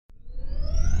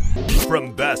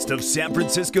From Best of San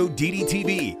Francisco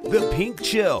DDTV, The Pink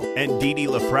Chill, and Dee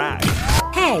LaFrac.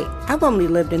 Hey, I've only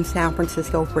lived in San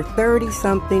Francisco for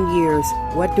 30-something years.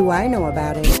 What do I know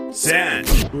about it? San.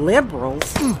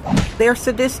 Liberals? They're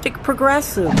sadistic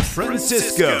progressives.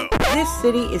 Francisco. This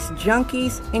city is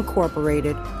Junkies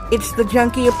Incorporated. It's the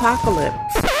junkie apocalypse.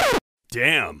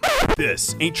 Damn.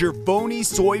 This ain't your phony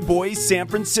soy boy San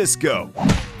Francisco.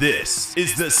 This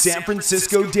is the San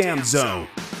Francisco Dam Zone.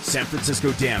 San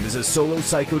Francisco Dam is a solo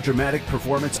psychodramatic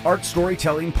performance art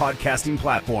storytelling podcasting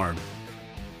platform.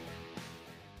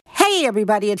 Hey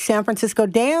everybody, it's San Francisco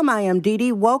Dam. I am Dee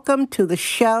Dee. Welcome to the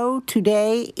show.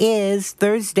 Today is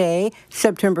Thursday,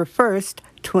 September 1st,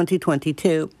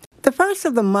 2022. The first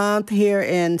of the month here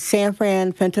in San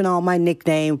Fran, Fentanyl, my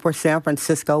nickname for San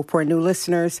Francisco for new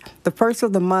listeners. The first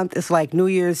of the month is like New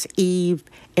Year's Eve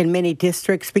in many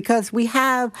districts because we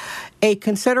have a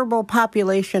considerable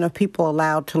population of people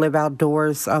allowed to live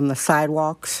outdoors on the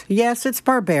sidewalks. Yes, it's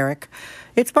barbaric.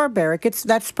 It's barbaric.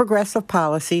 That's progressive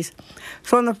policies.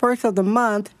 So on the first of the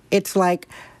month, it's like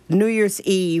New Year's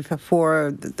Eve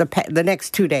for the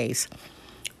next 2 days.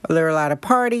 There are a lot of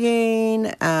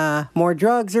partying, more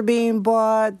drugs are being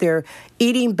bought, they're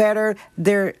eating better,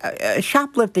 they're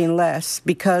shoplifting less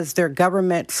because their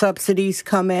government subsidies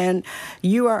come in.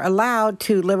 You are allowed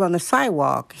to live on the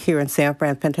sidewalk here in San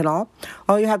Fran, Fentanyl.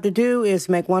 All you have to do is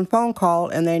make one phone call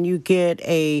and then you get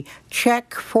a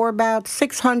check for about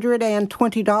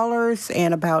 $620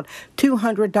 and about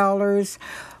 $200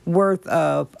 worth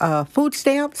of food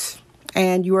stamps.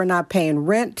 And you are not paying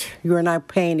rent, you are not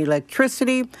paying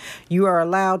electricity, you are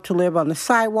allowed to live on the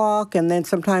sidewalk, and then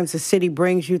sometimes the city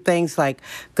brings you things like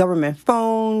government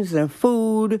phones and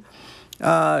food.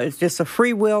 It's just a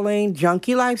freewheeling,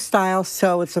 junkie lifestyle,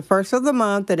 so it's the first of the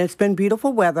month, and it's been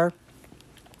beautiful weather.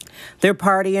 They're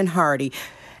partying hardy,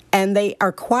 and they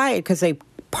are quiet because they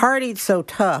partied so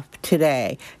tough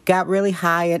today, got really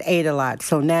high and ate a lot.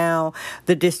 So now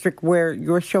the district where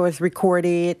your show is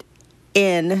recorded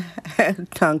in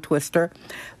tongue twister,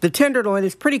 the Tenderloin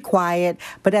is pretty quiet,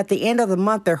 but at the end of the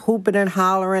month they're hooping and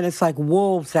hollering. It's like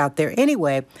wolves out there.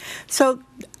 Anyway, so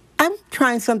I'm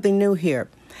trying something new here.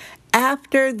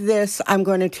 After this, I'm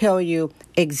going to tell you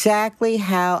exactly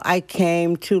how I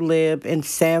came to live in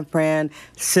San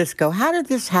Francisco. How did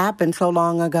this happen so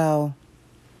long ago?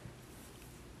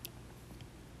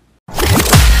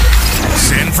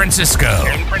 San Francisco.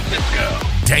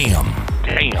 Damn.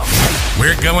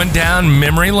 We're going down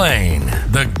memory lane.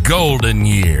 The golden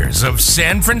years of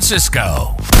San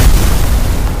Francisco.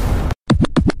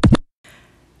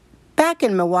 Back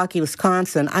in Milwaukee,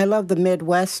 Wisconsin, I love the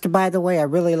Midwest, by the way. I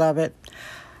really love it.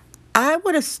 I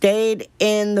would have stayed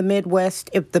in the Midwest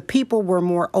if the people were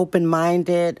more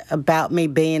open-minded about me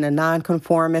being a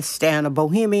nonconformist and a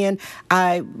bohemian.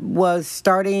 I was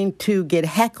starting to get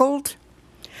heckled.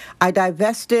 I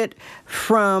divested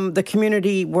from the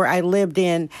community where I lived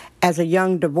in as a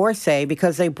young divorcee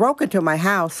because they broke into my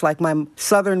house, like my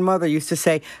Southern mother used to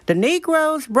say, the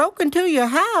Negroes broke into your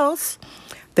house.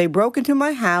 They broke into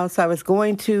my house. I was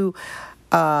going to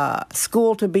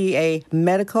school to be a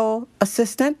medical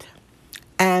assistant,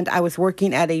 and I was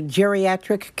working at a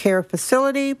geriatric care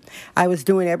facility. I was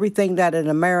doing everything that an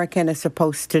American is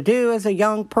supposed to do as a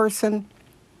young person.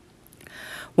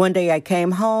 One day I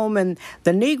came home and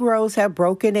the Negroes had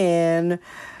broken in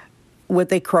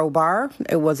with a crowbar.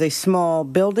 It was a small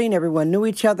building. Everyone knew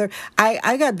each other.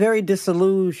 I got very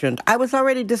disillusioned. I was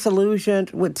already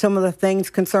disillusioned with some of the things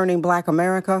concerning Black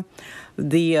America,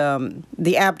 the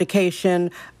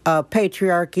abdication of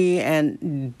patriarchy,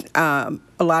 and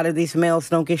a lot of these males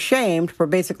don't get shamed for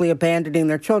basically abandoning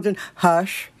their children.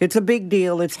 Hush. It's a big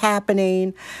deal. It's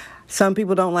happening. Some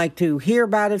people don't like to hear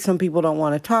about it. Some people don't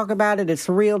want to talk about it. It's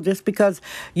real. Just because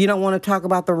you don't want to talk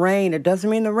about the rain, it doesn't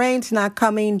mean the rain's not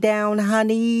coming down,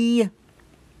 honey.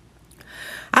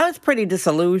 I was pretty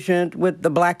disillusioned with the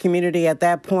Black community at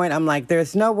that point. I'm like,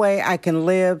 there's no way I can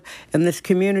live in this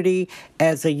community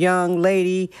as a young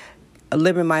lady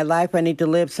living my life. I need to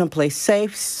live someplace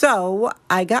safe. So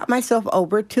I got myself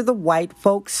over to the white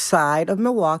folks side of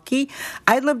Milwaukee.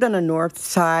 I lived on the north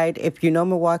side, if you know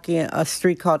Milwaukee, a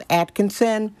street called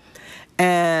Atkinson.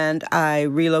 And I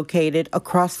relocated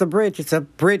across the bridge. It's a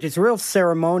bridge. It's real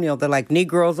ceremonial. They're like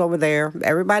Negroes over there,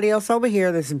 everybody else over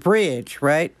here. This bridge,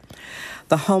 right?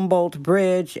 The Humboldt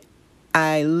Bridge.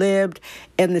 I lived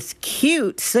in this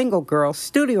cute single girl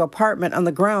studio apartment on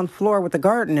the ground floor with a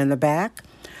garden in the back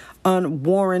on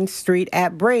Warren Street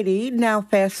at Brady. Now,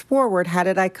 fast forward, how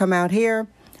did I come out here?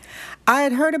 I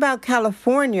had heard about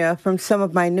California from some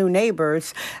of my new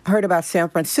neighbors. I heard about San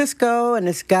Francisco and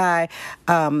this guy.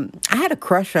 I had a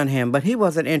crush on him, but he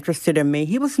wasn't interested in me.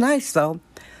 He was nice, though.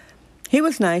 He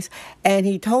was nice, and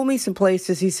he told me some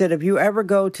places. He said, if you ever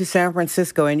go to San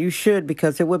Francisco, and you should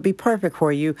because it would be perfect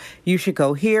for you, you should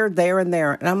go here, there, and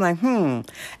there. And I'm like, And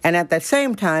at that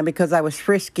same time, because I was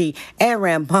frisky and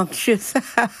rambunctious,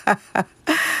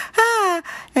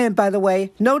 and by the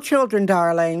way, no children,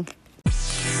 darling.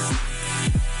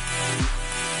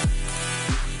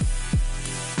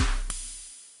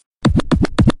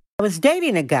 I was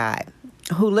dating a guy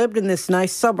who lived in this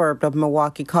nice suburb of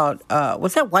Milwaukee called,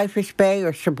 was that Whitefish Bay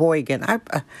or Sheboygan?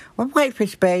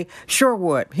 Whitefish Bay,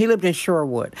 Shorewood. He lived in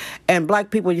Shorewood. And black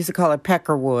people used to call it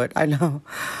Peckerwood, I know.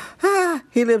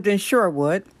 He lived in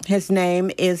Shorewood. His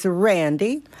name is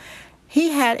Randy. He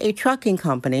had a trucking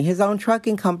company, his own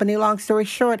trucking company. Long story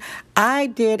short, I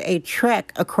did a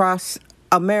trek across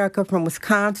America from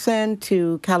Wisconsin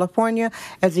to California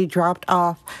as he dropped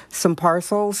off some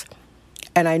parcels.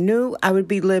 And I knew I would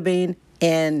be living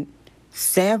in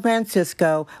San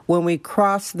Francisco when we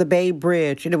crossed the Bay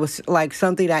Bridge. And it was like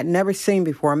something I'd never seen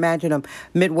before. Imagine a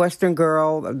Midwestern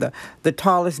girl. The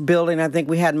tallest building I think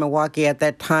we had in Milwaukee at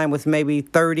that time was maybe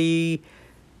 30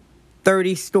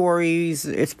 stories.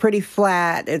 It's pretty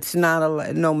flat. It's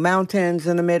not no mountains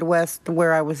in the Midwest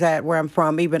where I was at, where I'm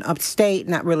from. Even upstate,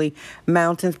 not really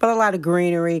mountains, but a lot of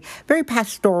greenery. Very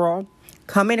pastoral.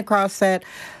 Coming across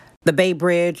the Bay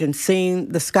Bridge and seeing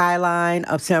the skyline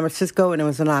of San Francisco, and it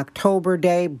was an October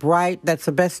day, bright. That's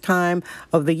the best time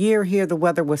of the year here. The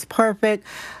weather was perfect.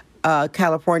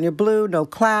 California blue, no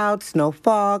clouds, no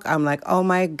fog. I'm like, oh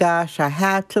my gosh, I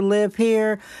have to live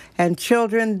here. And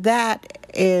children, that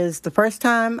is the first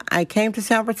time I came to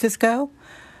San Francisco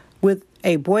with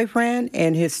a boyfriend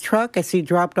in his truck as he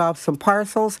dropped off some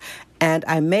parcels. And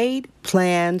I made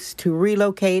plans to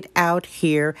relocate out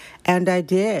here, and I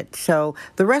did. So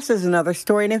the rest is another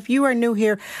story. And if you are new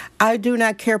here, I do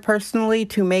not care personally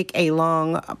to make a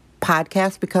long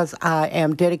podcast because I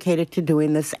am dedicated to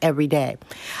doing this every day.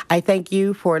 I thank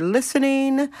you for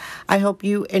listening. I hope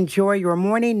you enjoy your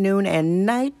morning, noon, and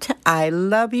night. I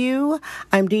love you.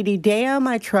 I'm Dee Dee Dam.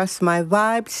 I trust my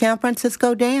vibe. San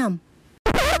Francisco Dam.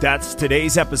 That's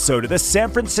today's episode of the San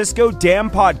Francisco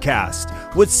Dam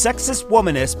Podcast with sexist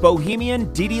womanist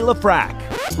bohemian Dee Dee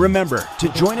LaFrac. Remember to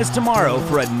join us tomorrow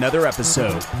for another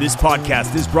episode. This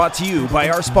podcast is brought to you by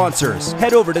our sponsors.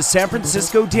 Head over to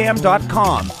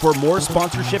sanfranciscodam.com for more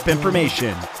sponsorship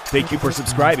information. Thank you for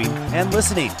subscribing and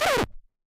listening.